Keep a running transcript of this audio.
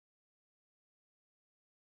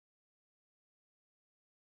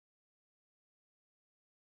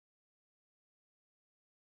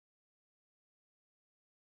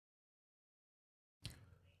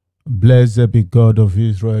Blessed be God of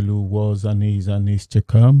Israel, who was and is to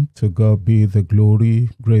come. To God be the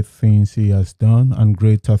glory. Great things he has done and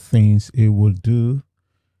greater things he will do.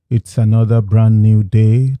 It's another brand new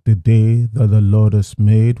day, the day that the Lord has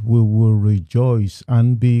made. We will rejoice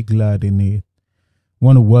and be glad in it. I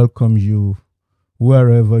want to welcome you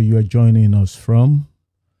wherever you are joining us from,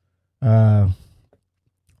 on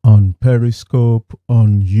Periscope,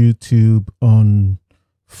 on YouTube, on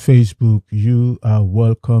Facebook. You are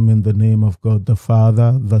welcome in the name of God the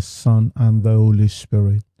Father, the Son, and the Holy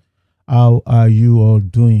Spirit. How are you all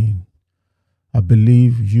doing? I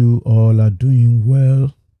believe you all are doing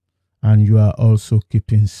well and you are also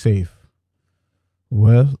keeping safe.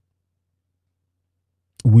 Well,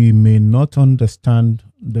 we may not understand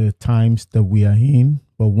the times that we are in,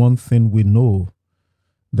 but one thing we know,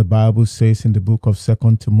 the Bible says in the book of 2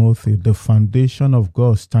 Timothy, the foundation of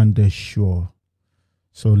God standeth sure.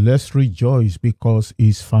 So let's rejoice because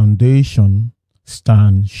his foundation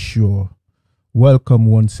stands sure. Welcome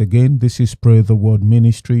once again. This is Pray the Word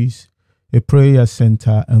Ministries, a prayer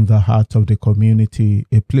center in the heart of the community,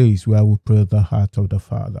 a place where we pray the heart of the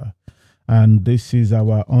Father. And this is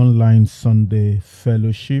our online Sunday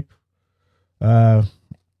fellowship. For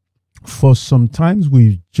some times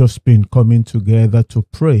we've just been coming together to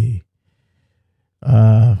pray,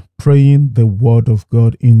 praying the word of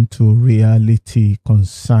God into reality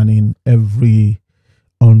concerning every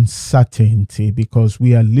uncertainty, because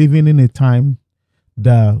we are living in a time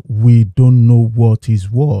that we don't know what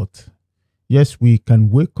is what. Yes, we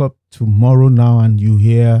can wake up tomorrow now and you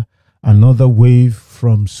hear another wave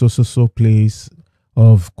from so place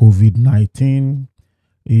of COVID-19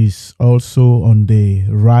 is also on the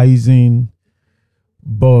rising.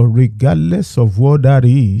 But regardless of what that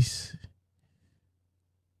is,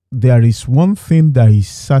 there is one thing that is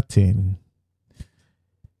certain.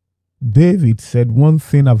 David said, "One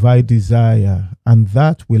thing have I desire, and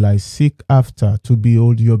that will I seek after, to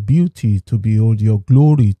behold your beauty, to behold your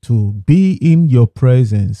glory, to be in your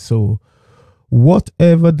presence." So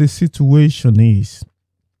whatever the situation is,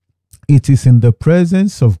 it is in the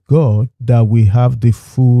presence of God that we have the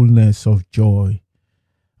fullness of joy.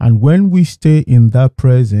 And when we stay in that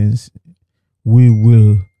presence, we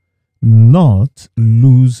will not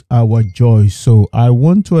lose our joy. So I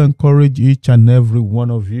want to encourage each and every one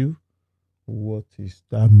of you. What is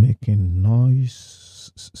that making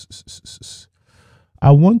noise? I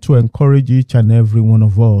want to encourage each and every one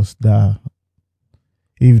of us that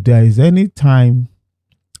if there is any time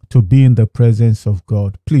to be in the presence of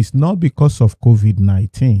God, please, not because of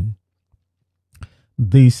COVID-19,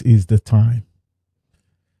 this is the time.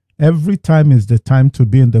 Every time is the time to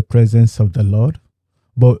be in the presence of the Lord.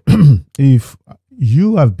 But if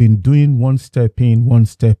you have been doing one step in, one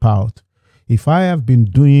step out, if I have been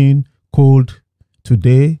doing cold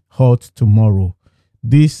today, hot tomorrow,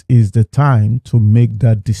 this is the time to make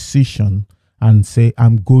that decision and say,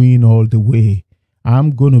 I'm going all the way.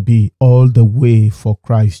 I'm going to be all the way for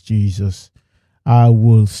Christ Jesus. I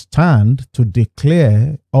will stand to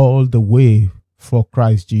declare all the way for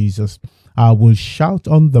Christ Jesus. I will shout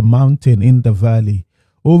on the mountain, in the valley,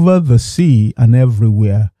 over the sea and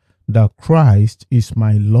everywhere, that Christ is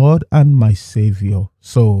my Lord and my Savior.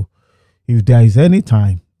 So if there is any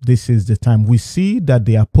time, this is the time. We see that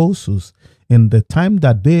the apostles, in the time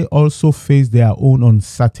that they also face their own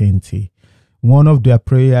uncertainty, one of their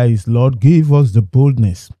prayer is, Lord, give us the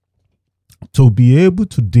boldness to be able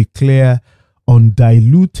to declare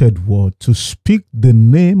undiluted word, to speak the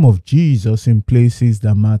name of Jesus in places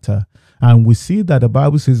that matter. And we see that the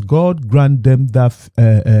Bible says God grant them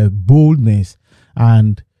that boldness.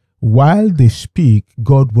 And while they speak,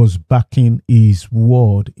 God was backing his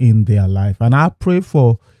word in their life. And I pray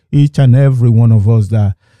for each and every one of us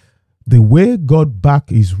that the way God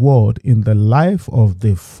backed his word in the life of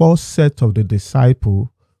the first set of the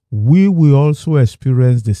disciple, we will also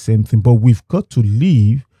experience the same thing. But we've got to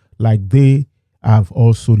live like they have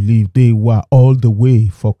also lived. They were all the way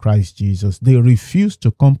for Christ Jesus. They refused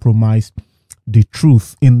to compromise the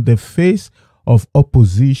truth in the face of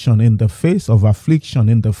opposition, in the face of affliction,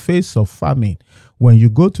 in the face of famine. When you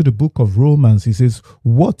go to the book of Romans, it says,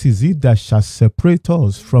 what is it that shall separate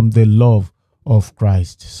us from the love of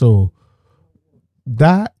Christ? So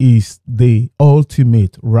that is the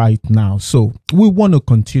ultimate right now. So we want to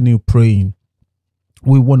continue praying.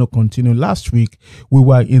 We want to continue. Last week we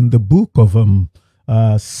were in the book of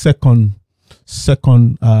Second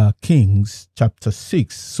Kings chapter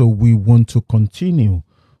 6. So we want to continue.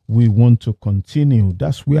 We want to continue.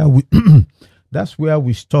 That's where we that's where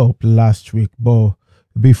we stopped last week. But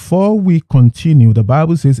before we continue, the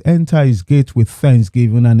Bible says, enter his gate with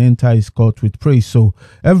thanksgiving and enter his court with praise. So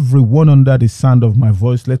everyone under the sound of my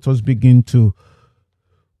voice, let us begin to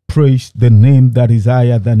praise the name that is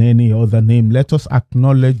higher than any other name. Let us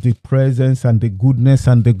acknowledge the presence and the goodness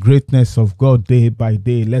and the greatness of God day by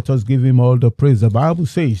day. Let us give him all the praise. The Bible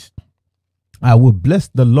says, I will bless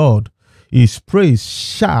the Lord. His praise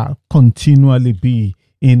shall continually be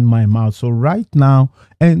in my mouth. So right now,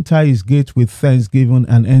 enter his gate with thanksgiving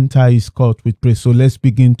and enter his court with praise. So let's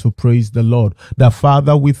begin to praise the Lord. The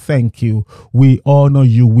Father, we thank you. We honor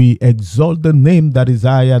you. We exalt the name that is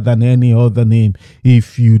higher than any other name.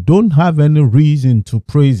 If you don't have any reason to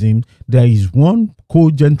praise him, there is one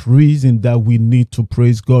cogent reason that we need to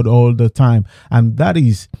praise God all the time, and that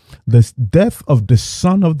is the death of the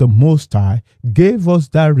Son of the Most High gave us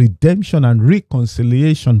that redemption and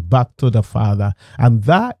reconciliation back to the Father, and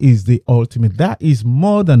that is the ultimate. That is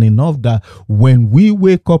more than enough that when we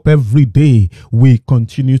wake up every day, we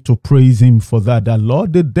continue to praise him for that. The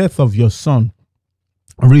Lord, the death of your Son,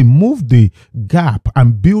 remove the gap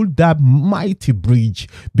and build that mighty bridge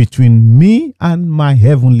between me and my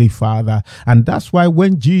heavenly Father. And that's why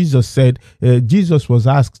when Jesus said, Jesus was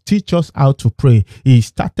asked, teach us how to pray, he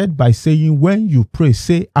started by saying, when you pray,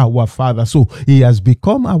 say our Father. So he has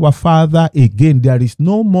become our Father again. There is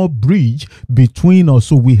no more bridge between us.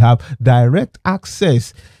 So we have direct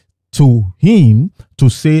access to him to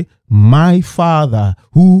say, my Father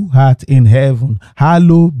who art in heaven,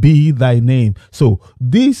 hallowed be thy name. So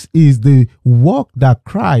this is the work that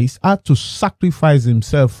Christ had to sacrifice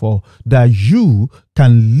himself for, that you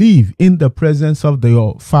can live in the presence of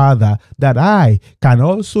the Father, that I can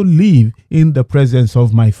also live in the presence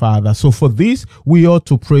of my Father. So for this, we ought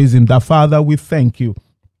to praise him. That Father, we thank you.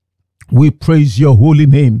 We praise your holy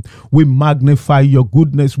name. We magnify your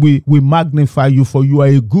goodness. We magnify you, for you are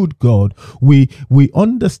a good God. We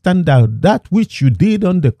understand that which you did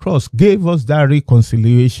on the cross gave us that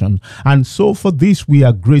reconciliation. And so for this, we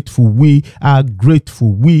are grateful. We are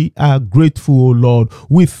grateful. We are grateful, O Lord.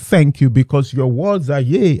 We thank you because your words are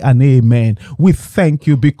yea and amen. We thank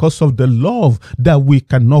you because of the love that we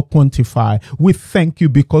cannot quantify. We thank you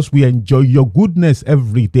because we enjoy your goodness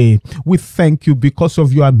every day. We thank you because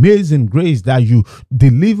of your amazing grace that you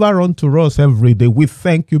deliver unto us every day. We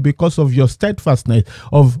thank you because of your steadfastness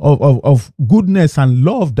of goodness and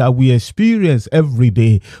love that we experience every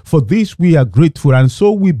day. For this we are grateful, and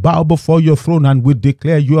so we bow before your throne and we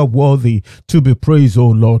declare you are worthy to be praised, O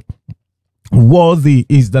Lord. Worthy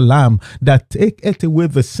is the Lamb that taketh away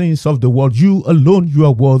the sins of the world. You alone, you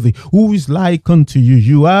are worthy. Who is like unto you?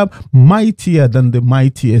 You are mightier than the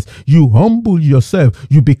mightiest. You humbled yourself.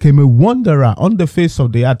 You became a wanderer on the face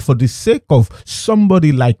of the earth for the sake of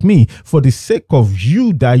somebody like me, for the sake of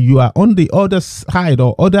you that you are on the other side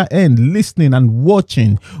or other end listening and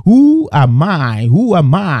watching. Who am I? Who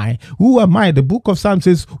am I? Who am I? The book of Psalms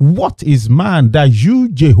says, what is man that you,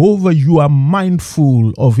 Jehovah, you are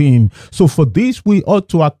mindful of him? So for this, we ought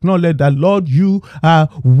to acknowledge that, Lord, you are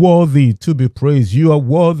worthy to be praised. You are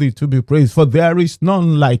worthy to be praised, for there is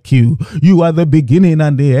none like you. You are the beginning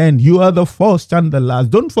and the end. You are the first and the last.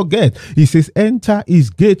 Don't forget, he says, enter his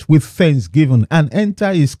gate with thanksgiving and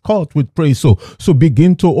enter his court with praise. So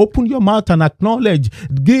begin to open your mouth and acknowledge.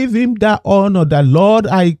 Give him that honor, that, Lord,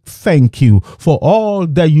 I thank you for all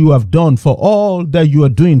that you have done, for all that you are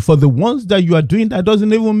doing, for the ones that you are doing that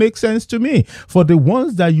doesn't even make sense to me, for the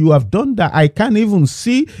ones that you have done that I can't even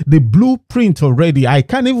see the blueprint already. I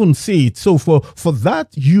can't even see it. So for that,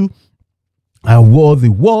 you are worthy.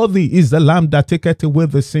 Worthy is the Lamb that taketh away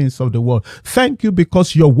the sins of the world. Thank you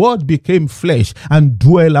because your word became flesh and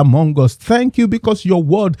dwell among us. Thank you because your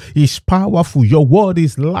word is powerful. Your word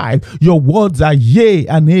is life. Your words are yea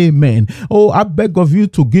and amen. Oh, I beg of you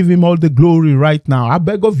to give him all the glory right now. I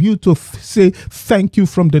beg of you to say thank you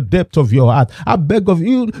from the depth of your heart. I beg of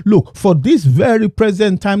you, look, for this very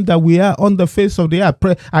present time that we are on the face of the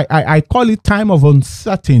earth, I call it time of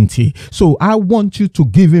uncertainty. So I want you to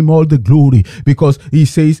give him all the glory, because he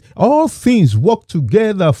says all things work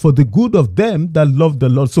together for the good of them that love the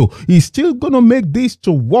Lord. So he's still going to make this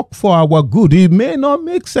to work for our good. It may not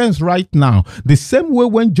make sense right now. The same way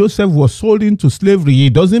when Joseph was sold into slavery,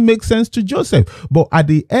 it doesn't make sense to Joseph. But at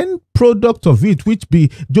the end product of it, which be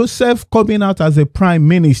Joseph coming out as a prime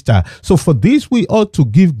minister. So for this, we ought to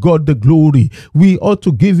give God the glory. We ought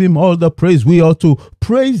to give him all the praise. We ought to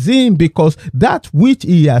praise him because that which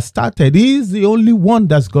he has started, he is the only one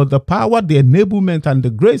that's got the power, the enablement, and the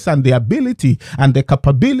grace, and the ability, and the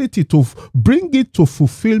capability to bring it to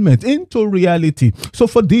fulfillment, into reality. So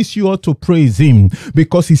for this, you ought to praise him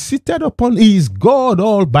because he is God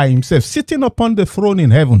all by himself, sitting upon the throne in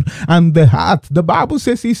heaven. And the heart, the Bible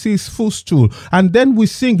says, is his footstool. And then we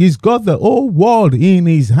sing, he's got the whole world in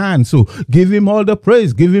his hand. So give him all the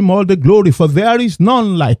praise, give him all the glory, for there is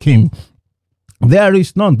none like him. There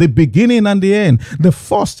is none, the beginning and the end, the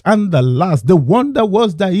first and the last, the one that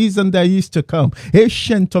was, that is, and that is to come,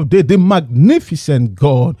 ancient of days, the magnificent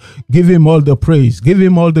God. Give him all the praise, give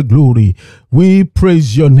him all the glory. We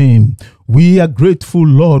praise your name. We are grateful,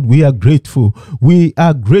 Lord. We are grateful. We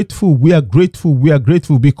are grateful. We are grateful. We are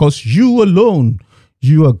grateful because you alone,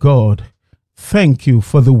 you are God. Thank you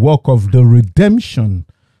for the work of the redemption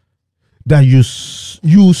that you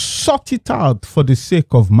sought it out for the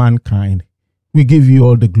sake of mankind. We give you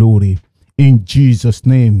all the glory. In Jesus'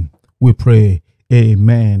 name we pray.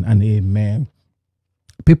 Amen and amen.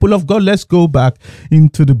 People of God, let's go back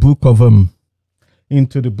into the book of 2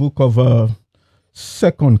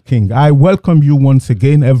 Kings. I welcome you once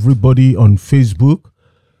again, everybody on Facebook.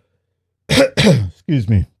 Excuse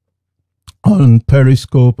me. On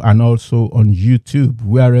Periscope and also on YouTube,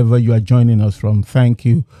 wherever you are joining us from. Thank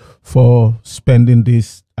you for spending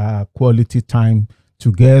this quality time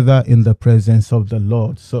together in the presence of the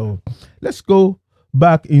Lord. So let's go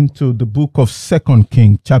back into the book of 2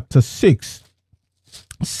 Kings chapter 6.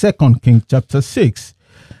 2 Kings chapter 6.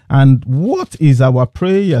 And what is our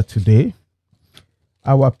prayer today?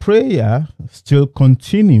 Our prayer still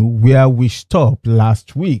continue where we stopped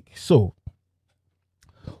last week. So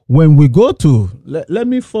when we go to, let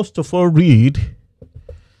me first of all read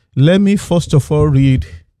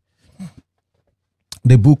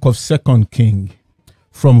the book of 2 Kings.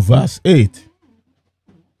 From verse 8.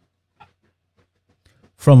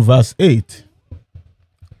 From verse 8.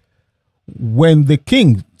 When the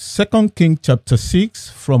king, 2 Kings chapter 6,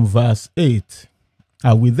 from verse 8.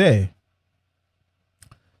 Are we there?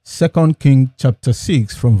 2 Kings chapter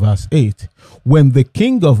 6, from verse 8. When the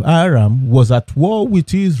king of Aram was at war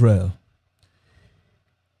with Israel,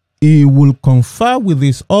 he will confer with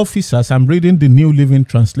his officers. I'm reading the New Living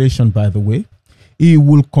Translation, by the way. He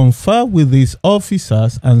will confer with his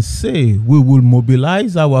officers and say, we will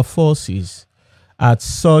mobilize our forces at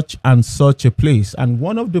such and such a place. And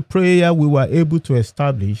one of the prayer we were able to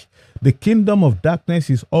establish, the kingdom of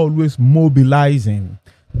darkness is always mobilizing.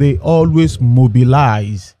 They always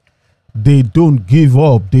mobilize. They don't give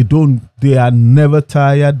up. They are never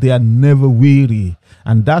tired. They are never weary.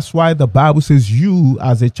 And that's why the Bible says, you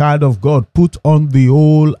as a child of God, put on the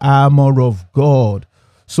whole armor of God.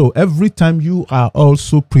 So every time you are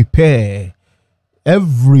also prepared,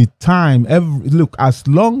 every time, look, as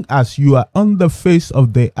long as you are on the face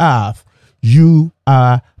of the earth, you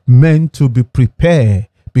are meant to be prepared,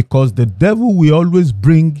 because the devil will always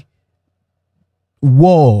bring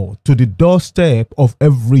war to the doorstep of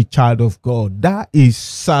every child of God. That is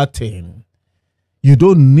certain. You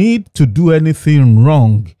don't need to do anything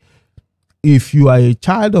wrong. If you are a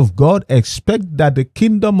child of God, expect that the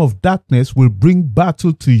kingdom of darkness will bring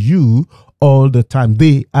battle to you all the time.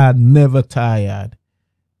 They are never tired.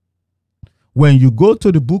 When you go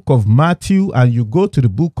to the book of Matthew and you go to the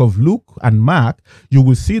book of Luke and Mark, you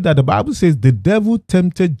will see that the Bible says the devil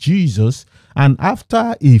tempted Jesus, and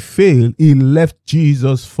after he failed, he left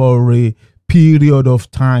Jesus for a period of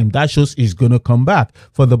time. That shows he's going to come back.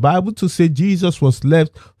 For the Bible to say Jesus was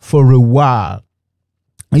left for a while,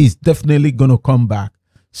 he's definitely going to come back.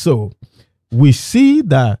 So we see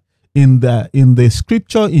that in the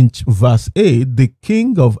scripture in verse 8, the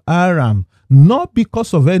king of Aram, not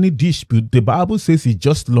because of any dispute, the Bible says he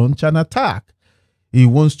just launched an attack. He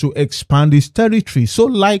wants to expand his territory. So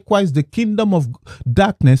likewise, the kingdom of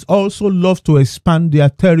darkness also loves to expand their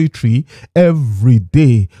territory every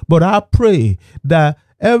day. But I pray that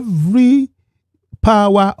every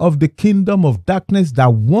power of the kingdom of darkness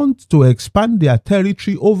that wants to expand their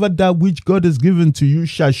territory over that which God has given to you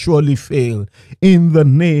shall surely fail in the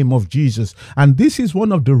name of Jesus. And this is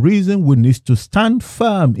one of the reasons we need to stand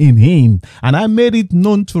firm in him. And I made it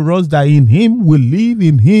known to us that in him we live,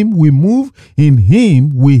 in him we move, in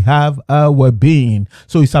him we have our being.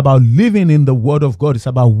 So it's about living in the word of God. It's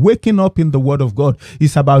about waking up in the word of God.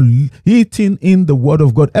 It's about eating in the word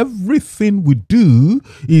of God. Everything we do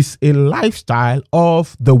is a lifestyle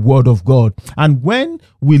of the word of God. And when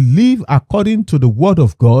we live according to the word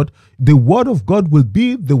of God will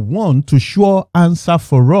be the one to sure answer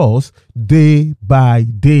for us day by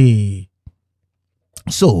day.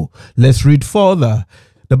 So let's read further.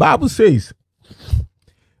 The Bible says,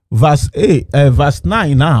 verse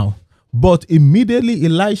 9 now, but immediately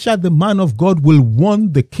Elisha, the man of God, will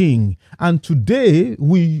warn the king. And today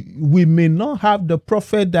we may not have the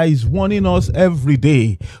prophet that is warning us every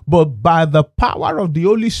day, but by the power of the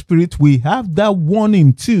Holy Spirit, we have that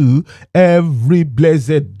warning too every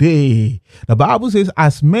blessed day. The Bible says,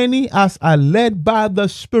 as many as are led by the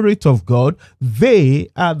Spirit of God, they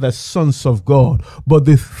are the sons of God. But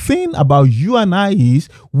the thing about you and I is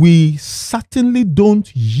we certainly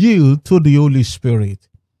don't yield to the Holy Spirit.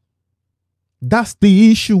 That's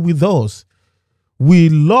the issue with us. We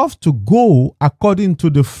love to go according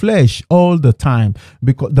to the flesh all the time,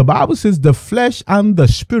 because the Bible says the flesh and the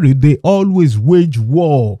spirit, they always wage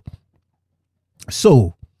war.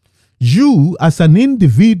 So you as an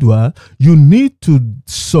individual, you need to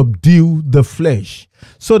subdue the flesh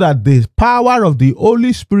so that the power of the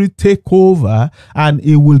Holy Spirit take over and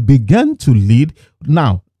it will begin to lead.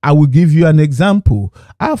 Now, I will give you an example.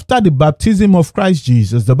 After the baptism of Christ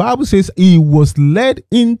Jesus, the Bible says he was led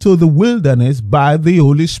into the wilderness by the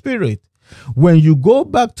Holy Spirit. When you go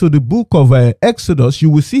back to the book of Exodus, you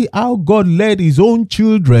will see how God led his own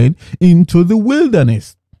children into the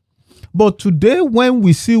wilderness. But today, when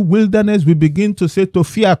we see wilderness, we begin to say to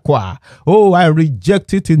Fiakwa, oh, I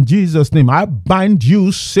reject it in Jesus' name. I bind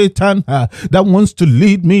you, Satan, that wants to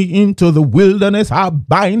lead me into the wilderness. I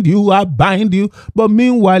bind you, I bind you. But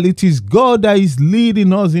meanwhile, it is God that is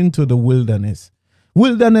leading us into the wilderness.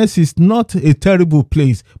 Wilderness is not a terrible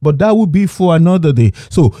place, but that will be for another day.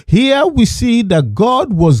 So here we see that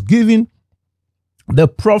God was giving the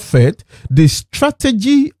prophet the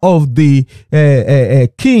strategy of the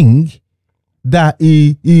king, that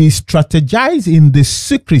he strategized in the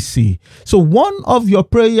secrecy. So one of your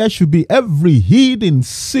prayers should be every hidden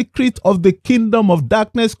secret of the kingdom of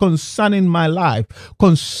darkness concerning my life,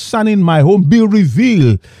 concerning my home, be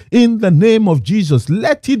revealed in the name of Jesus.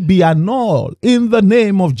 Let it be annulled in the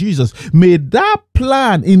name of Jesus. May that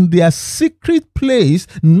plan in their secret place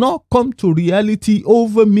not come to reality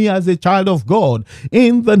over me as a child of God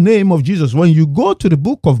in the name of Jesus. When you go to the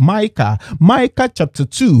book of Micah chapter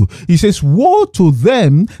 2, he says, woe to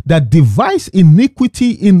them that devise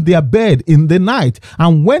iniquity in their bed in the night,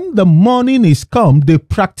 and when the morning is come, they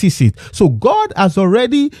practice it. So God has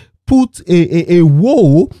already put a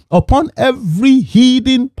woe upon every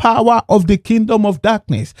hidden power of the kingdom of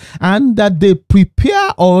darkness, and that they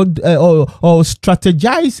prepare or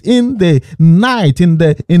strategize in the night, in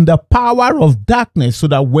the power of darkness, so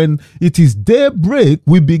that when it is daybreak,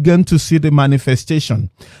 we begin to see the manifestation.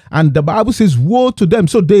 And the Bible says, woe to them.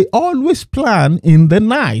 So they always plan in the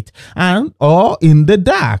night or in the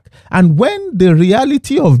dark. And when the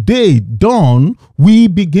reality of day dawn, we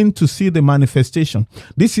begin to see the manifestation.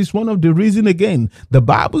 This is one of the reasons, again, the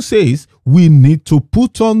Bible says we need to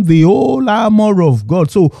put on the whole armor of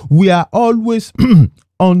God. So we are always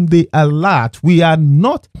on the alert. We are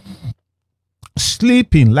not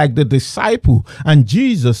sleeping like the disciple. And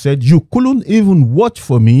Jesus said, you couldn't even watch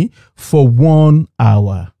for me for 1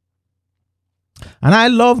 hour. And I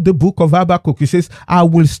love the book of Habakkuk. He says, I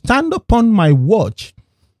will stand upon my watch.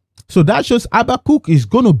 So that shows Habakkuk is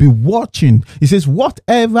going to be watching. He says,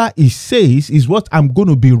 whatever he says is what I'm going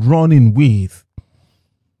to be running with.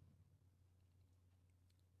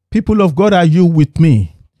 People of God, are you with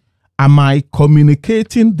me? Am I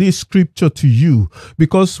communicating this scripture to you?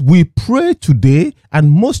 Because we pray today, and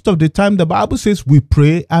most of the time the Bible says we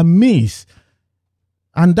pray amiss.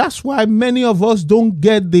 And that's why many of us don't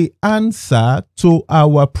get the answer to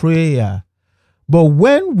our prayer. But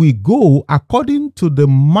when we go according to the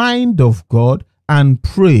mind of God and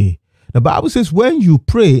pray, the Bible says when you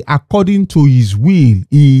pray according to his will,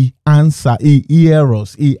 he hears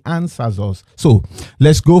us, he answers us. So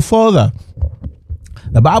let's go further.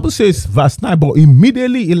 The Bible says, verse 9, but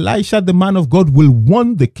immediately Elisha, the man of God, will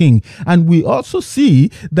warn the king. And we also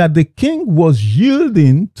see that the king was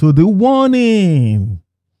yielding to the warning.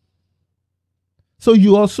 So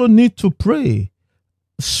you also need to pray.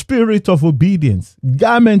 Spirit of obedience,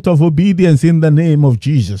 garment of obedience in the name of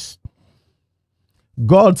Jesus.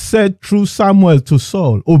 God said through Samuel to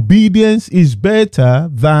Saul, obedience is better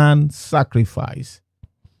than sacrifice.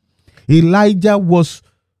 Elijah was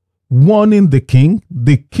warning the king.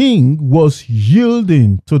 The king was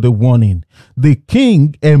yielding to the warning. The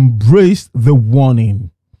king embraced the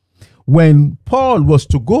warning. When Paul was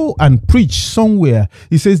to go and preach somewhere,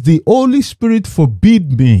 he says, the Holy Spirit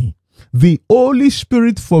forbid me. the Holy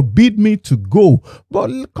Spirit forbid me to go.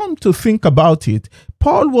 But come to think about it,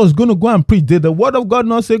 Paul was going to go and preach. Did the word of God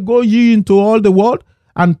not say, go ye into all the world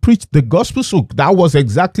and preach the gospel? So that was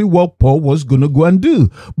exactly what Paul was going to go and do.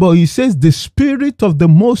 But he says, the Spirit of the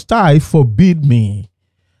Most High forbid me.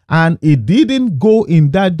 And it didn't go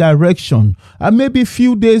in that direction. And maybe a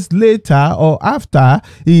few days later or after,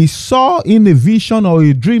 he saw in a vision or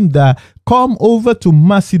a dream that come over to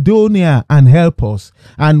Macedonia and help us.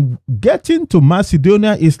 And getting to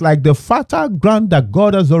Macedonia is like the fertile ground that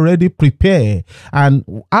God has already prepared. And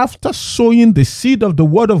after sowing the seed of the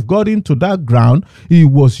word of God into that ground, it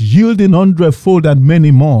was yielding 100-fold and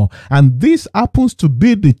many more. And this happens to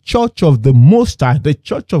be the church of the Most High, the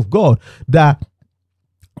church of God, that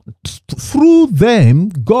through them,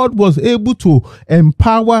 God was able to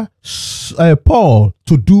empower Paul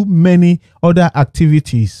to do many other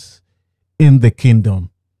activities in the kingdom.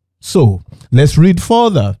 So let's read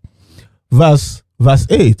further. Verse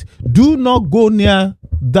 8. Do not go near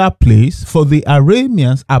that place, for the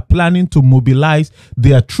Arameans are planning to mobilize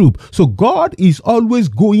their troop. So God is always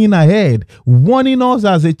going ahead, warning us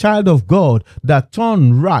as a child of God that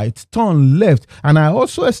turn right, turn left. And I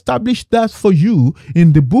also established that for you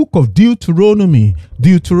in the book of Deuteronomy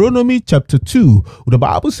chapter 2. The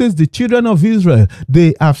Bible says the children of Israel,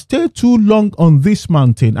 they have stayed too long on this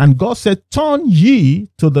mountain. And God said, turn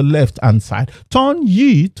ye to the left hand side, turn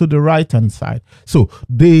ye to the right hand side. So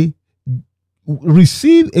they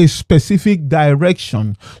receive a specific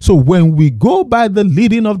direction. So when we go by the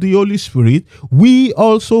leading of the Holy Spirit, we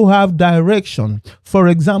also have direction. For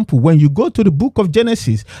example, when you go to the book of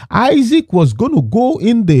Genesis, Isaac was going to go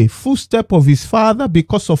in the footstep of his father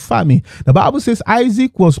because of famine. The Bible says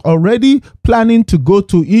Isaac was already planning to go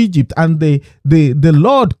to Egypt, and the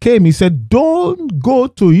Lord came. He said, don't go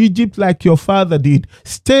to Egypt like your father did.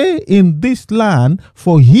 Stay in this land,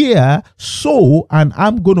 for here sow and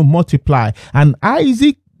I'm going to multiply. And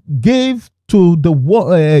Isaac gave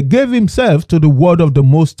himself to the word of the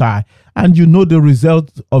Most High. And you know the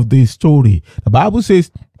result of the story. The Bible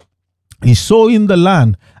says he sowed in the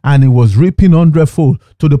land and he was reaping 100-fold,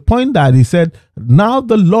 to the point that he said, now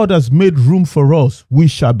the Lord has made room for us. We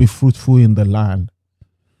shall be fruitful in the land.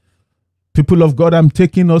 People of God, I'm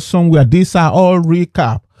taking us somewhere. These are all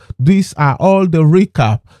recap. These are all the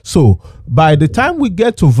recap. So by the time we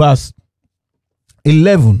get to verse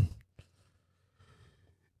 11,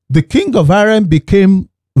 the king of Aram became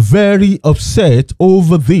very upset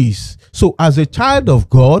over this. So as a child of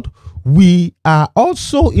God, we are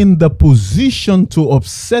also in the position to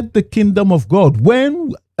upset the kingdom of God.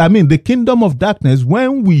 The kingdom of darkness,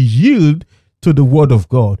 when we yield to the word of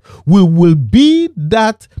God, we will be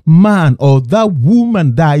that man or that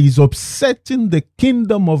woman that is upsetting the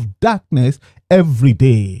kingdom of darkness every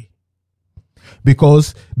day.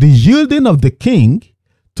 Because the yielding of the king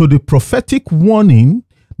to the prophetic warning,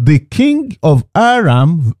 the king of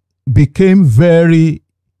Aram became very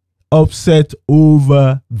upset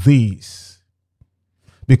over this.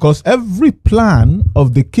 Because every plan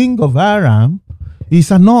of the king of Aram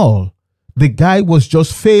is annulled. The guy was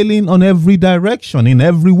just failing on every direction. In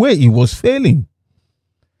every way, he was failing.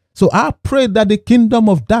 So I pray that the kingdom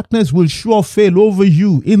of darkness will sure fail over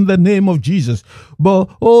you in the name of Jesus. But,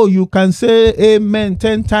 you can say amen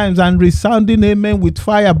 10 times and resounding amen with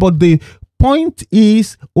fire. But the point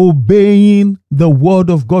is obeying the word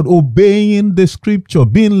of God, obeying the scripture,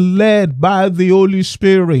 being led by the Holy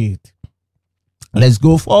Spirit. Let's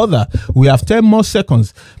go further. We have 10 more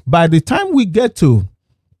seconds. By the time we get to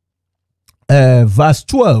verse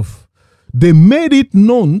 12, they made it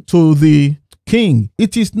known to the king,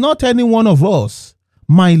 it is not any one of us,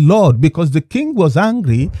 my lord, because the king was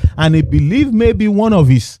angry and he believed maybe one of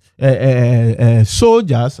his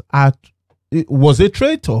soldiers was a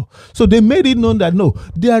traitor. So they made it known that no,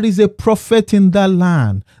 there is a prophet in that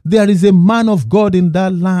land. There is a man of God in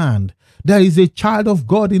that land. There is a child of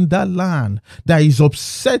God in that land that is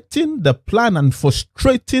upsetting the plan and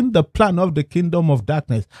frustrating the plan of the kingdom of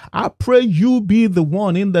darkness. I pray you be the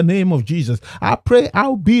one in the name of Jesus. I pray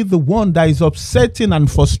I'll be the one that is upsetting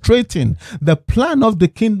and frustrating the plan of the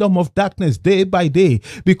kingdom of darkness day by day.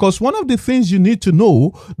 Because one of the things you need to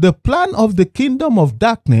know, the plan of the kingdom of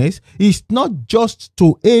darkness is not just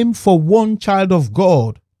to aim for one child of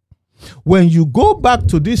God. When you go back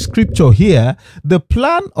to this scripture here, the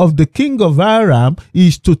plan of the king of Aram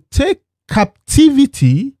is to take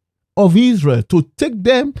captivity of Israel, to take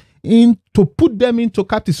them to put them into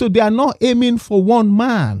captivity. So they are not aiming for one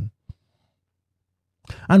man.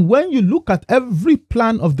 And when you look at every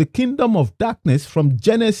plan of the kingdom of darkness from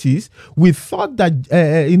Genesis, we thought that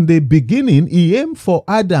in the beginning he aimed for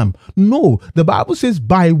Adam. No, the Bible says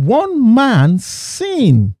by one man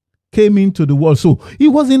sin came into the world. So he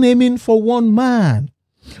wasn't aiming for one man.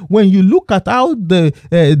 When you look at how the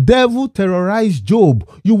devil terrorized Job,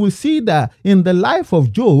 you will see that in the life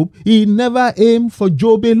of Job, he never aimed for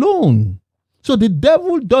Job alone. So the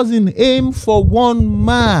devil doesn't aim for one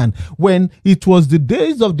man. When it was the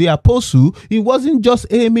days of the apostle, he wasn't just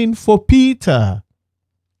aiming for Peter.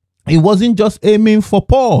 He wasn't just aiming for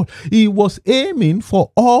Paul. He was aiming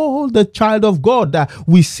for all the child of God. That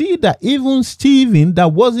we see that even Stephen,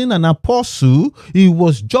 that wasn't an apostle, he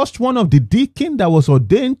was just one of the deacons that was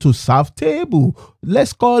ordained to serve table.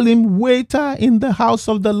 Let's call him waiter in the house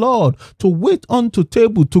of the Lord, to wait unto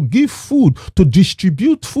table, to give food, to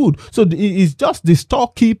distribute food. So he's just the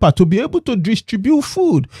storekeeper to be able to distribute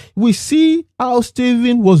food. We see how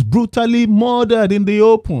Stephen was brutally murdered in the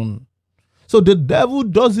open. So the devil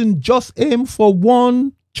doesn't just aim for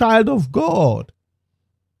one child of God.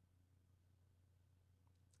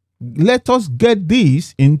 Let us get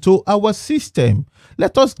this into our system.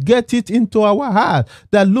 Let us get it into our heart.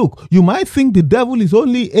 That look, you might think the devil is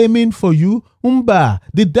only aiming for you.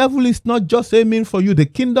 The devil is not just aiming for you. The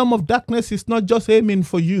kingdom of darkness is not just aiming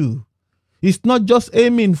for you. It's not just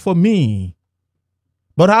aiming for me.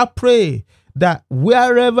 But I pray that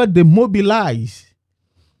wherever they mobilize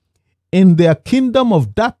in their kingdom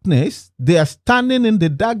of darkness, they are standing in the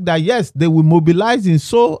dark, that yes, they will mobilize in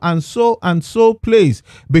so and so and so place.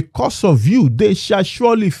 Because of you, they shall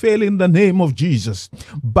surely fail in the name of Jesus.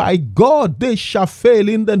 By God, they shall fail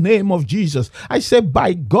in the name of Jesus. I say,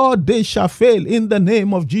 by God, they shall fail in the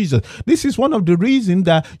name of Jesus. This is one of the reasons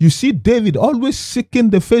that you see David always seeking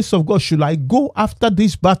the face of God. Should I go after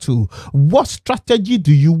this battle? What strategy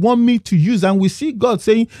do you want me to use? And we see God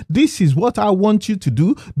saying, this is what I want you to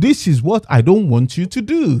do. This is what I don't want you to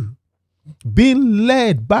do. Being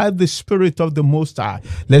led by the Spirit of the Most High.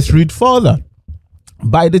 Let's read further.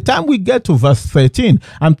 By the time we get to verse 13,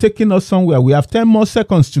 I'm taking us somewhere. We have 10 more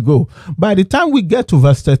seconds to go. By the time we get to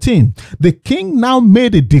verse 13, the king now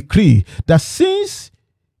made a decree that since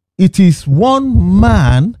it is one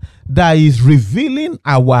man that is revealing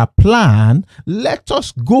our plan, let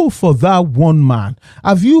us go for that one man.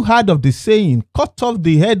 Have you heard of the saying, cut off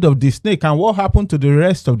the head of the snake, and what happened to the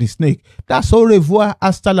rest of the snake? That's au revoir,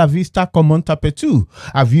 hasta la vista, comme un tapetu.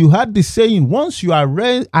 Have you heard the saying, once you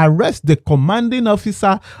arrest the commanding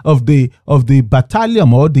officer of the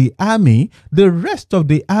battalion or the army, the rest of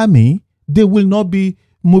the army, they will not be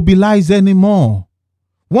mobilized anymore.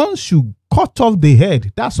 Once you cut off the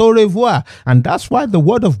head, that's au revoir. And that's why the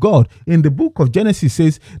word of God in the book of Genesis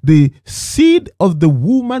says the seed of the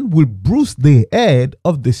woman will bruise the head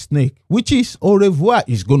of the snake, which is au revoir.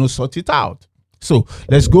 Is going to sort it out. So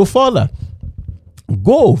let's go further.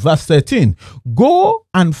 Go, verse 13. Go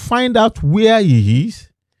and find out where he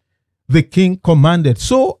is, the king commanded,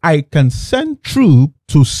 so I can send troops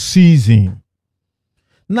to seize him.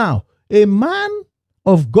 Now, a man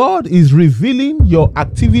of God is revealing your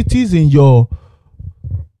activities in your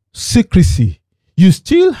secrecy. You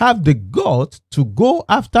still have the guts to go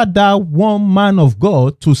after that one man of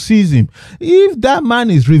God to seize him. If that man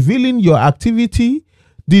is revealing your activity,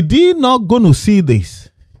 did he not going to see this?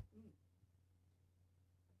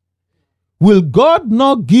 Will God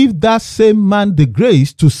not give that same man the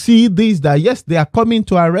grace to see this, that yes, they are coming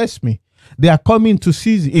to arrest me. They are coming to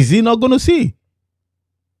seize me. Is he not going to see?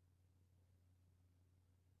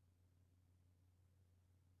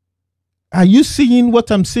 Are you seeing what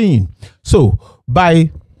I'm seeing? So by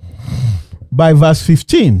verse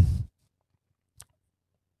 15,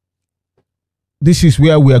 this is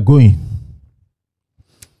where we are going.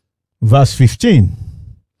 Verse 15.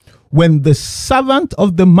 When the servant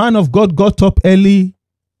of the man of God got up early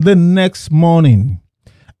the next morning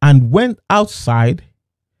and went outside,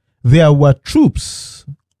 there were troops,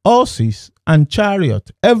 horses, and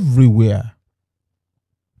chariots everywhere.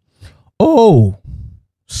 Oh,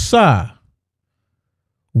 sir,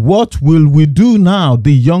 what will we do now?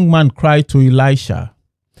 The young man cried to Elisha.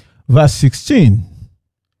 Verse 16.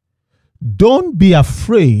 Don't be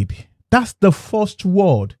afraid. That's the first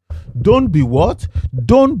word. Don't be what?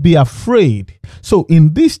 Don't be afraid. So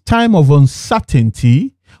in this time of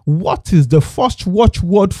uncertainty, what is the first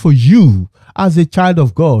watchword for you as a child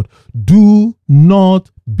of God? Do not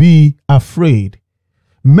be afraid.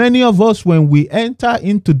 Many of us, when we enter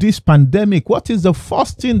into this pandemic, what is the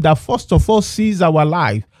first thing that first of all sees our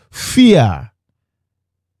life? Fear.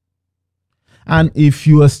 And if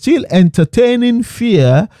you are still entertaining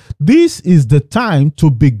fear, this is the time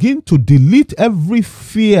to begin to delete every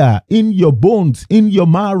fear in your bones, in your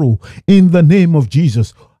marrow, in the name of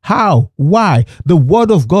Jesus. How? Why? The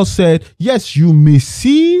word of God said, yes, you may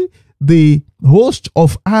see the host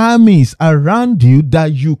of armies around you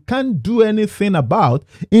that you can't do anything about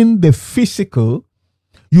in the physical.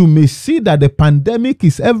 You may see that the pandemic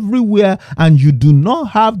is everywhere and you do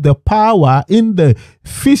not have the power in the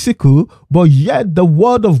physical, but yet the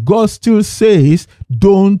word of God still says,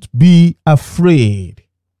 don't be afraid.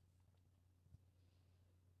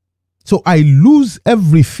 So I lose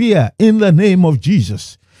every fear in the name of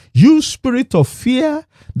Jesus. You spirit of fear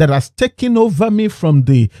that has taken over me from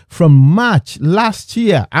March last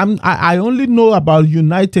year. I only know about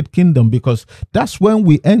United Kingdom because that's when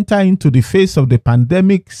we enter into the phase of the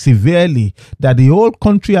pandemic severely, that the whole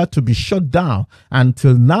country had to be shut down.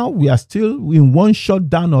 Until now, we are still in one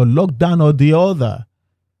shutdown or lockdown or the other.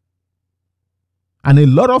 And a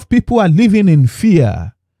lot of people are living in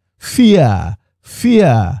fear. Fear.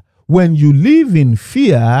 When you live in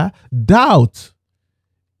fear, doubt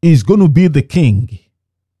is going to be the king.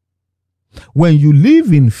 When you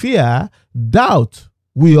live in fear, doubt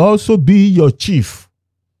will also be your chief.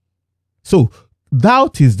 So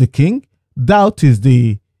doubt is the king, doubt is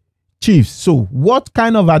the chief. So what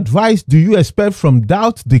kind of advice do you expect from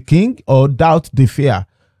doubt the king or doubt the fear?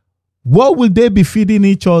 What will they be feeding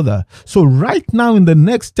each other? So right now in the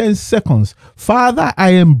next 10 seconds, Father,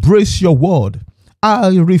 I embrace your word.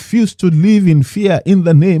 I refuse to live in fear in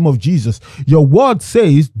the name of Jesus. Your word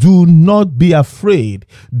says, do not be afraid.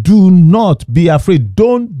 Do not be afraid.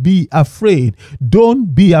 Don't be afraid.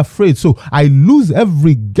 Don't be afraid. So I lose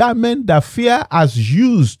every garment that fear has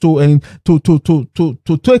used to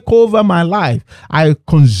take over my life. I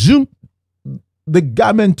consume the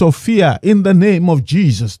garment of fear in the name of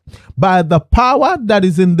Jesus. By the power that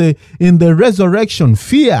is in the resurrection,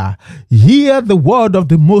 fear, hear the word of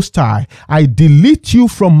the Most High. I delete you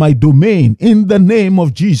from my domain in the name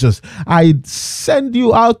of Jesus. I send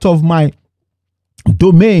you out of my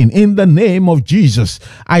domain in the name of Jesus.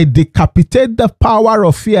 I decapitate the power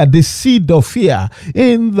of fear, the seed of fear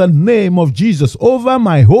in the name of Jesus over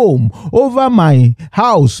my home, over my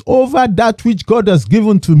house, over that which God has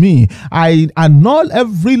given to me. I annul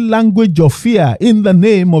every language of fear in the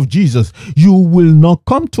name of Jesus. You will not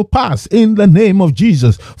come to pass in the name of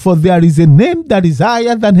Jesus, for there is a name that is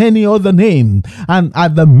higher than any other name, and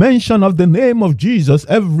at the mention of the name of Jesus,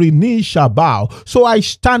 every knee shall bow. So I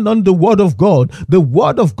stand on the word of God. The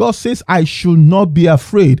word of God says I should not be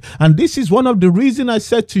afraid. And this is one of the reasons I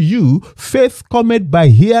said to you, faith cometh by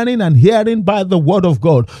hearing and hearing by the word of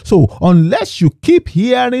God. So unless you keep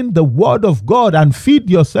hearing the word of God and feed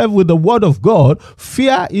yourself with the word of God,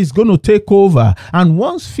 fear is going to take over. And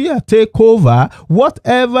once fear take over,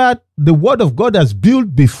 whatever the word of God has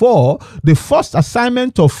built before, the first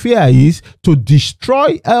assignment of fear is to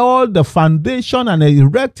destroy all the foundation and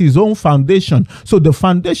erect his own foundation. So the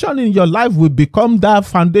foundation in your life will become that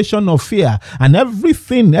foundation of fear. And every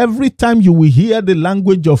time you will hear the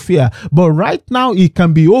language of fear. But right now it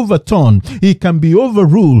can be overturned. It can be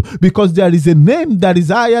overruled because there is a name that is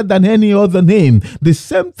higher than any other name. The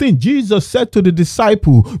same thing Jesus said to the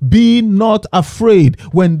disciple, be not afraid.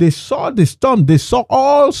 When they saw the storm, they saw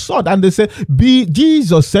all sorts. And they said,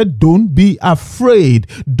 Jesus said, don't be afraid.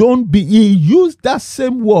 Don't be. He used that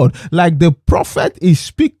same word like the prophet is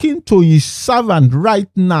speaking to his servant right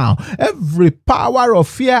now. Every power of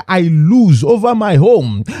fear I lose over my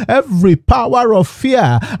home. Every power of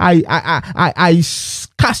fear I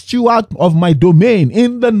cast you out of my domain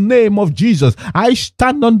in the name of Jesus. I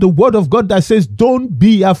stand on the word of God that says, don't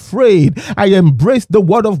be afraid. I embrace the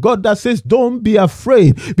word of God that says, don't be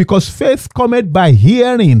afraid, because faith cometh by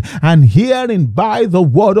hearing and hearing by the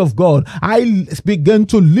word of God. I begin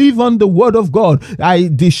to live on the word of God. I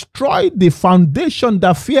destroy the foundation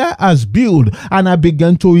that fear has built, and I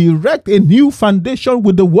began to erect a new foundation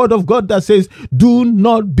with the word of God that says, do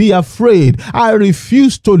not be afraid. I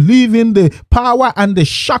refuse to live in the power and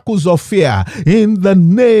the shackles of fear in the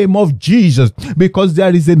name of Jesus, because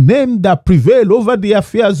there is a name that prevails over the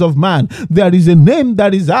affairs of man. There is a name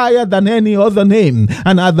that is higher than any other name,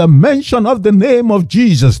 and at the mention of the name of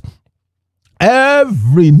Jesus,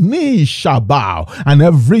 every knee shall bow and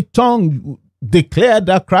every tongue declare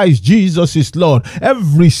that Christ Jesus is Lord.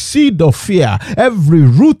 Every seed of fear, every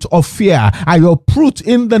root of fear, I uproot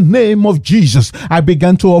in the name of Jesus. I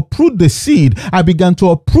began to uproot the seed. I began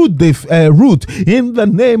to uproot the root in the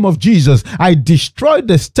name of Jesus. I destroy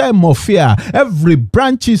the stem of fear. Every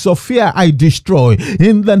branches of fear I destroy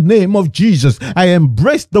in the name of Jesus. I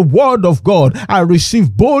embrace the word of God. I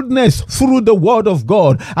receive boldness through the word of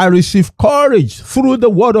God. I receive courage through the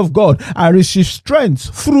word of God. I receive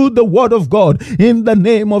strength through the word of God in the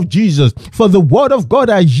name of Jesus. For the word of God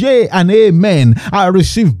are yea and amen. I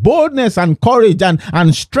receive boldness and courage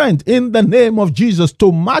and strength in the name of Jesus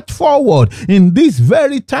to march forward in this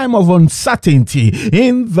very time of uncertainty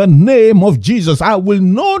in the name of Jesus. I will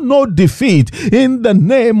know no defeat in the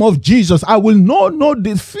name of Jesus. I will know no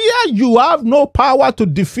defeat. You have no power to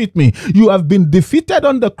defeat me. You have been defeated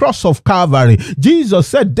on the cross of Calvary. Jesus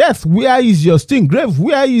said, death, where is your sting? Grave,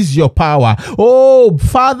 where is your power? Oh,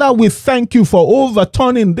 Father, we thank you for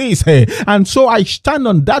overturning this. And so I stand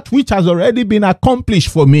on that which has already been accomplished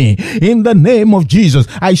for me. In the name of Jesus,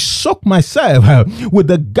 I soak myself with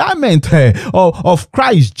the garment of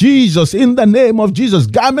Christ Jesus. In the name of Jesus,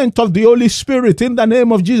 garment of the Holy Spirit. In the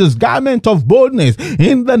name of Jesus, garment of boldness.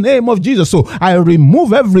 In the name of Jesus. So I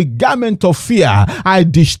remove every garment of fear. I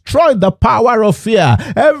destroy the power of fear.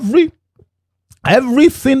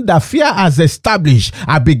 Everything that fear has established,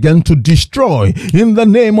 I begin to destroy in the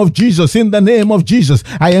name of Jesus. In the name of Jesus,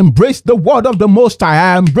 I embrace the word of the Most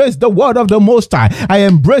High. I embrace the word of the Most High. I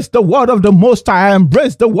embrace the word of the Most High. I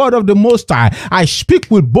embrace the word of the Most High. I speak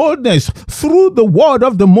with boldness through the word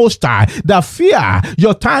of the Most High. The fear,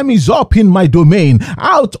 your time is up in my domain.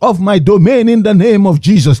 Out of my domain in the name of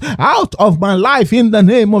Jesus. Out of my life in the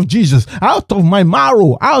name of Jesus. Out of my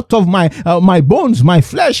marrow. Out of my bones, my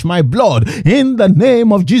flesh, my blood. In the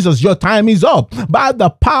name of Jesus, your time is up. By the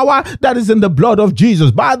power that is in the blood of Jesus,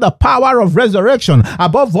 by the power of resurrection.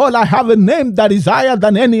 Above all, I have a name that is higher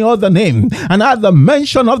than any other name. And at the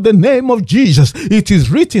mention of the name of Jesus, it is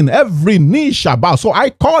written, every knee shall bow. So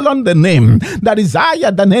I call on the name that is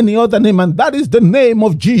higher than any other name, and that is the name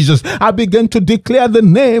of Jesus. I begin to declare the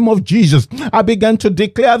name of Jesus. I began to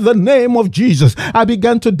declare the name of Jesus. I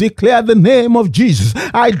began to declare the name of Jesus.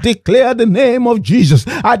 I declare the name of Jesus.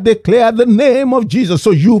 I declare the name of Jesus.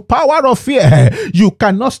 So you power of fear, you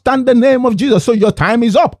cannot stand the name of Jesus. So your time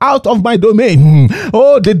is up. Out of my domain.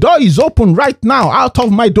 Oh, the door is open right now. Out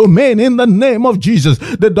of my domain in the name of Jesus.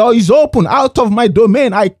 The door is open. Out of my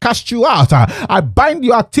domain. I cast you out. I bind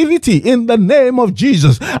your activity in the name of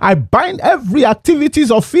Jesus. I bind every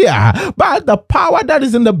activities of fear by the power that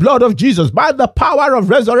is in the blood of Jesus, by the power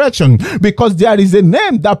of resurrection, because there is a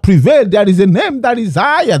name that prevails. There is a name that is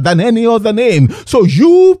higher than any other name. So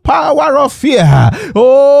you power of fear,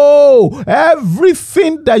 oh,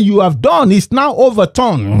 everything that you have done is now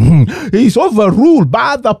overturned. It's overruled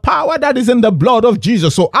by the power that is in the blood of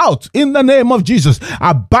Jesus. So out in the name of Jesus.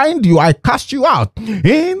 I bind you. I cast you out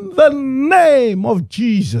in the name of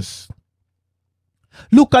Jesus.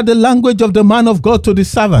 Look at the language of the man of God to the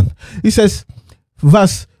servant. He says,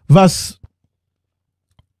 verse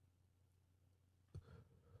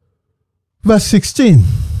 16.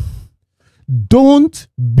 Don't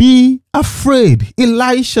be afraid.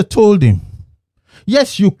 Elisha told him.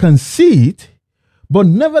 Yes, you can see it, but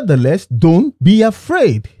nevertheless, don't be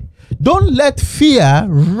afraid. Don't let fear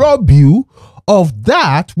rob you of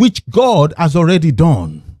that which God has already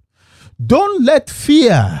done. Don't let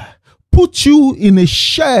fear put you in a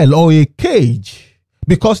shell or a cage,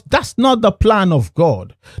 because that's not the plan of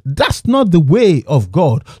God. That's not the way of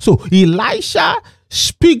God. So Elisha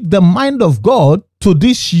speak the mind of God to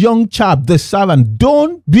this young chap, the servant.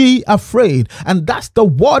 Don't be afraid. And that's the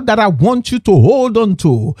word that I want you to hold on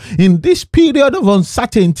to in this period of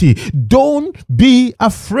uncertainty. Don't be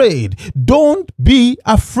afraid. Don't be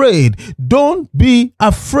afraid. Don't be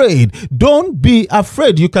afraid. Don't be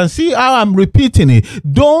afraid. You can see how I'm repeating it.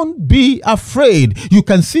 Don't be afraid. You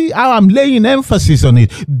can see how I'm laying emphasis on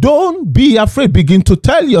it. Don't be afraid. Begin to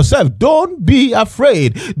tell yourself, don't be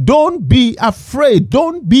afraid. Don't be afraid.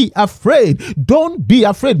 Don't be afraid. Don't be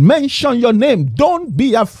afraid. Mention your name. Don't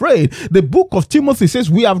be afraid. The book of Timothy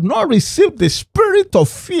says, we have not received the spirit of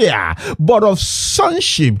fear, but of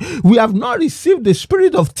sonship. We have not received the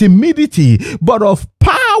spirit of timidity, but of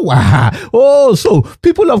power. Oh, so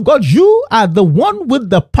people of God, you are the one with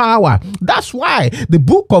the power. That's why the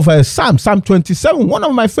book of Psalm 27, one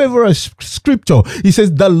of my favorite scripture, he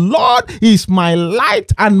says, the Lord is my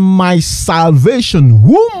light and my salvation.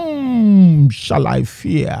 Whom shall I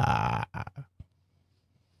fear?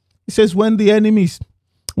 He says, when the enemies,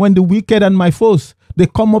 when the wicked and my foes, they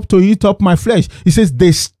come up to eat up my flesh, he says,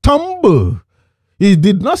 they stumble. He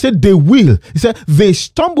did not say they will. He said they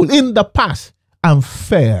stumbled in the past and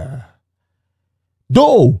fell.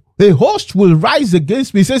 Though a host will rise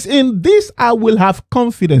against me, he says, in this I will have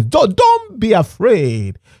confidence. Don't be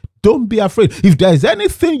afraid. Don't be afraid. If there is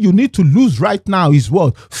anything you need to lose right now, is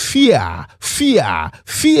what? Fear, fear,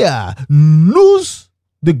 fear. Lose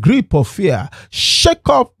the grip of fear. Shake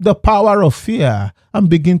up the power of fear and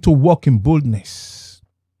begin to walk in boldness.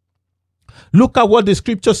 Look at what the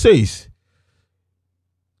scripture says.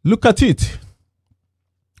 Look at it.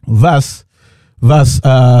 Verse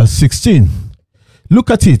 16. Look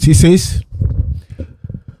at it. It says,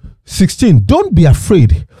 16, don't be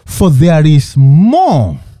afraid, for there is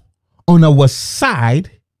more on our side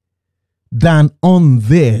than on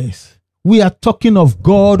theirs. We are talking of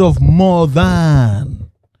God of more than.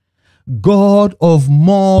 God of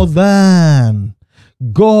more than.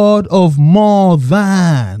 God of more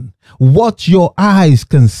than. What your eyes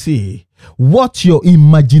can see. What your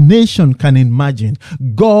imagination can imagine.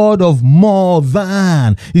 God of more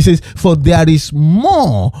than. He says, for there is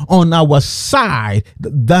more on our side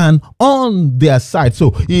than on their side.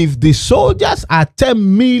 So if the soldiers are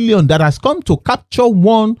 10 million that has come to capture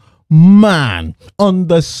one man, on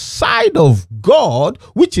the side of God,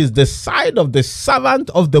 which is the side of the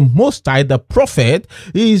servant of the Most High, the prophet,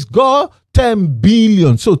 is God 10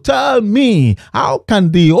 billion. So tell me, how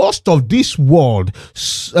can the host of this world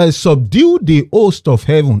subdue the host of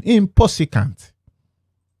heaven? Impossible.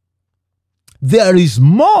 There is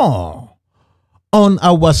more on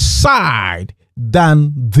our side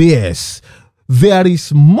than this. There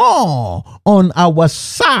is more on our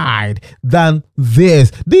side than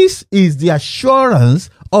this. This is the assurance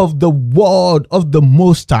of the word of the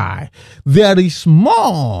Most High. There is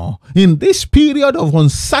more in this period of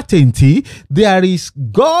uncertainty. There is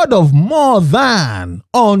God of more than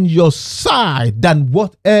on your side than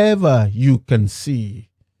whatever you can see.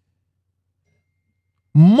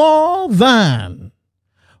 More than.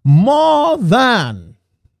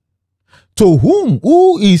 To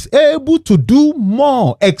who is able to do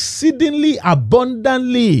more exceedingly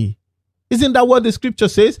abundantly. Isn't that what the scripture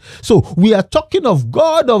says? So we are talking of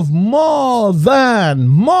God of more than.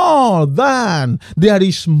 There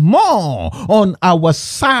is more on our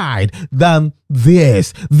side than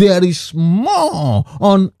this. There is more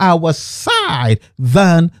on our side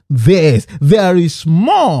than this. There is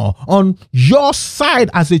more on your side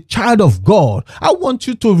as a child of God. I want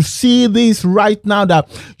you to see this right now, that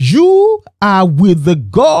you are with the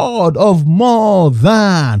God of more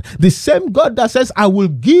than. The same God that says, I will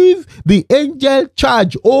give the angel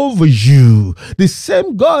charge over you. The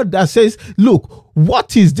same God that says, look,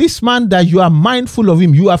 what is this man that you are mindful of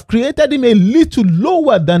him? You have created him a little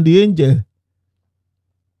lower than the angel.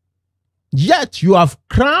 Yet you have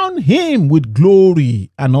crowned him with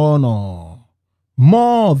glory and honor.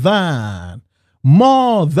 More than.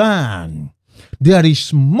 There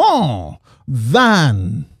is more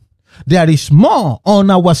than. There is more on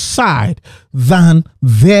our side than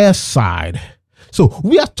their side. So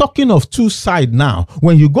we are talking of two sides now.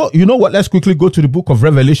 When you go, you know what? Let's quickly go to the book of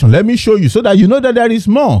Revelation. Let me show you so that you know that there is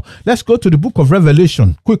more. Let's go to the book of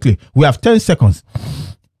Revelation quickly. We have 10 seconds.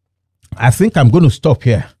 I think I'm going to stop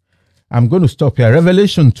here.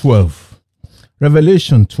 Revelation 12.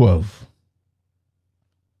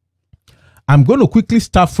 I'm going to quickly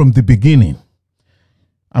start from the beginning.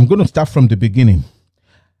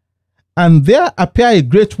 And there appeared a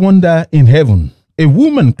great wonder in heaven, a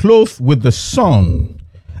woman clothed with the sun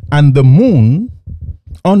and the moon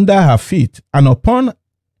under her feet, and upon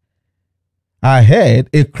her head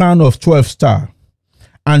a crown of 12 stars.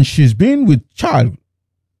 And she's been with child,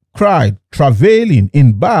 cried, travailing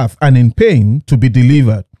in birth and in pain to be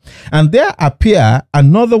delivered. And there appeared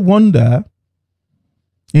another wonder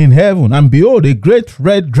in heaven, and behold, a great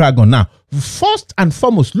red dragon. Now, first and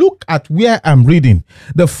foremost, look at where I'm reading.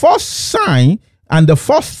 The first sign and the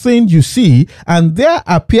first thing you see, and there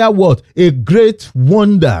appear what? A great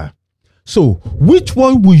wonder. So, which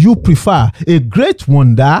one will you prefer? A great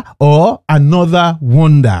wonder or another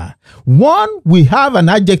wonder? One, we have an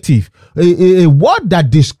adjective, a word that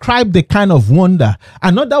describes the kind of wonder.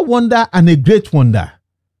 Another wonder and a great wonder.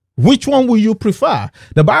 Which one will you prefer?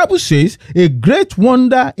 The Bible says a great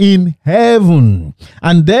wonder in heaven.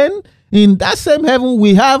 And then in that same heaven,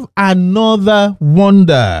 we have another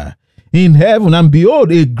wonder in heaven. And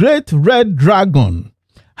behold, a great red dragon,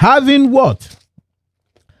 having what?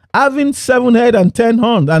 Having 7 heads and 10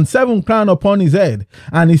 horns and 7 crowns upon his head.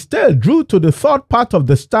 And his tail drew to the third part of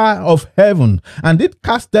the star of heaven, and did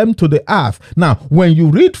cast them to the earth. Now, when you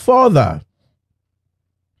read further,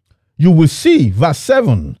 you will see verse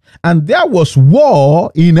 7, and there was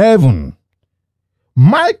war in heaven.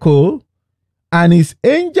 Michael and his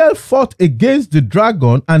angel fought against the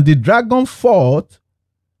dragon, and the dragon fought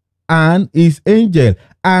and his angel.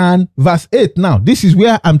 And verse 8, now this is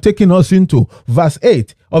where I'm taking us into verse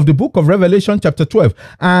 8 of the book of Revelation chapter 12.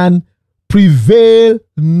 And prevail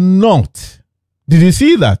not. Did you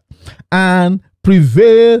see that? And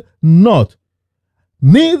prevail not.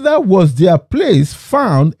 Neither was their place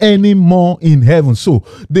found any more in heaven. So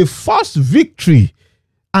the first victory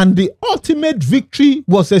and the ultimate victory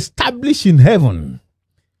was established in heaven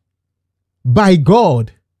by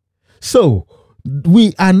God. So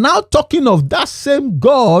we are now talking of that same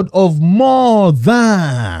God of more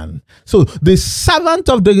than. So the servant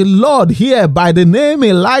of the Lord here by the name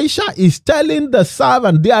Elisha is telling the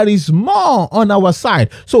servant there is more on our side.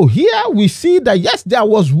 So here we see that yes, there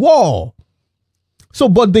was war. So,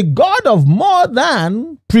 but the God of more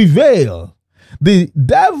than prevailed. The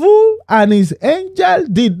devil and his angel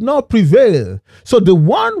did not prevail. So the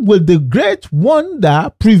one with the great wonder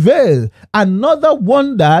prevailed. Another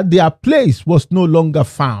wonder, their place was no longer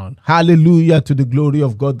found. Hallelujah to the glory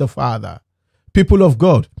of God the Father. People of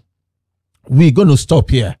God, we're going to stop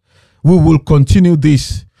here. We will continue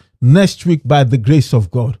this next week by the grace of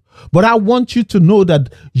God. But I want you to know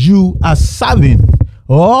that you are serving,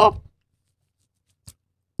 or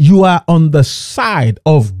you are on the side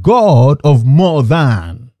of God of more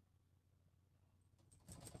than.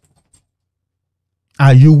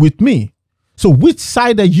 Are you with me? So which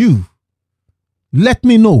side are you? Let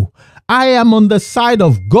me know. I am on the side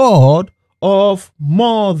of God of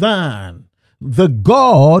more than. The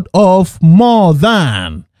God of more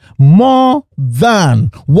than. More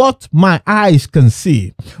than what my eyes can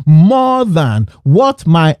see, more than what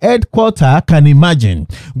my headquarter can imagine,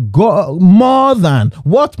 more than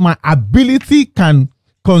what my ability can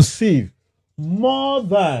conceive, more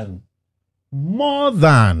than.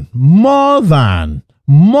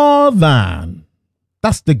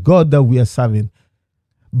 That's the God that we are serving.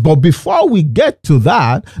 But before we get to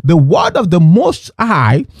that, the word of the Most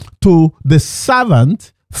High to the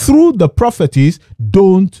servant through the prophet is,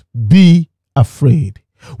 don't be afraid.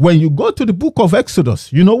 When you go to the book of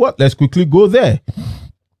Exodus, you know what? Let's quickly go there.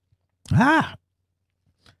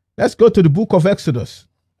 Let's go to the book of Exodus.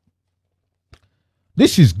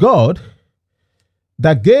 This is God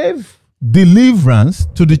that gave deliverance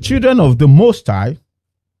to the children of the Most High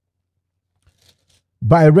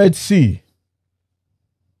by Red Sea.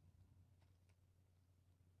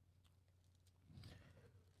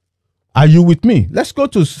 Are you with me? Let's go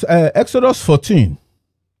to Exodus 14.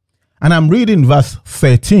 And I'm reading verse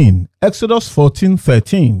 13. Exodus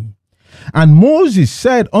 14:13. And Moses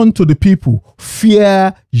said unto the people,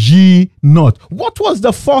 fear ye not. What was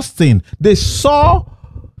the first thing? They saw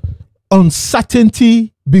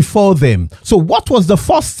uncertainty before them. So what was the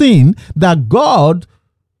first thing that God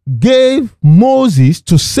gave Moses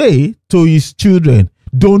to say to his children?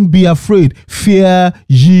 Don't be afraid. Fear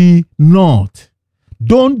ye not.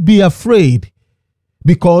 Don't be afraid,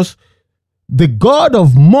 because the God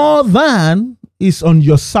of more than is on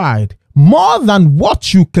your side. More than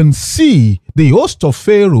what you can see, the host of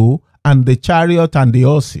Pharaoh and the chariot and the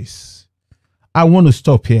horses. I want to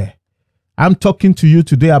stop here. I'm talking to you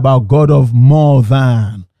today about God of more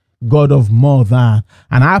than. God of more than.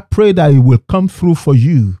 And I pray that it will come through for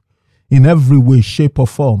you in every way, shape, or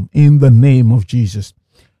form, in the name of Jesus.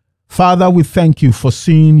 Father, we thank you for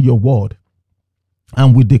seeing your word.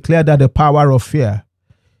 And we declare that the power of fear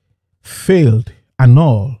failed, and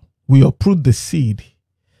all we uproot the seed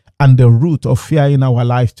and the root of fear in our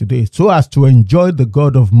lives today, so as to enjoy the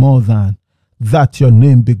God of more than, that your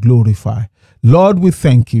name be glorified. Lord, we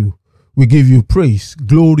thank you. We give you praise,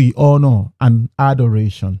 glory, honor, and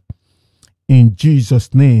adoration. In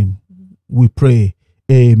Jesus' name we pray.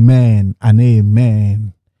 Amen and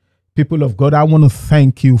amen. People of God, I want to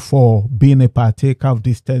thank you for being a partaker of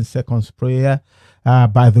this 10 seconds prayer.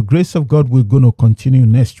 By the grace of God, we're going to continue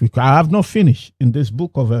next week. I have not finished in this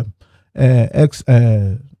book of 2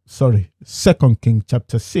 Kings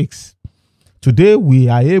chapter 6. Today, we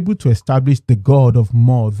are able to establish the God of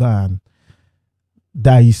more than,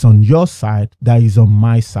 that is on your side, that is on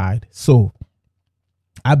my side. So,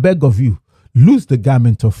 I beg of you, lose the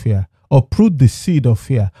garment of fear, uproot the seed of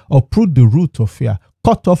fear, uproot the root of fear,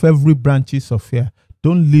 cut off every branches of fear.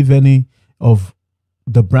 Don't leave any of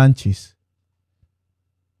the branches.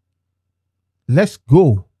 Let's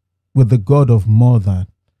go with the God of more than,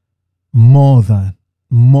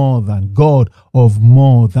 God of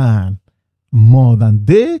more than.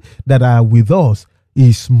 They that are with us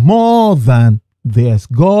is more than theirs.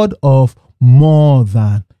 God of more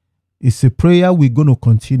than. It's a prayer we're going to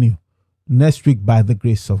continue next week by the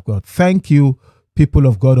grace of God. Thank you people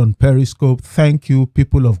of God on Periscope. Thank you,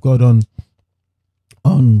 people of God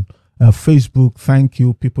on Facebook. Thank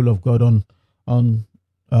you, people of God on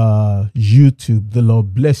YouTube. The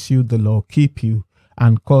Lord bless you. The Lord keep you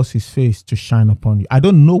and cause his face to shine upon you. I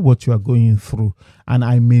don't know what you are going through, and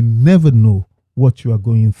I may never know what you are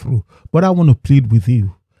going through, but I want to plead with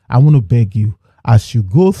you. I want to beg you, as you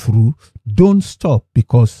go through, don't stop,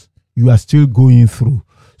 because you are still going through.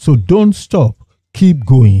 So don't stop. Keep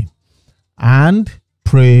going and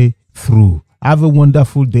pray through. Have a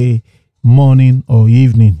wonderful day, morning or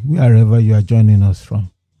evening, wherever you are joining us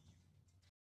from.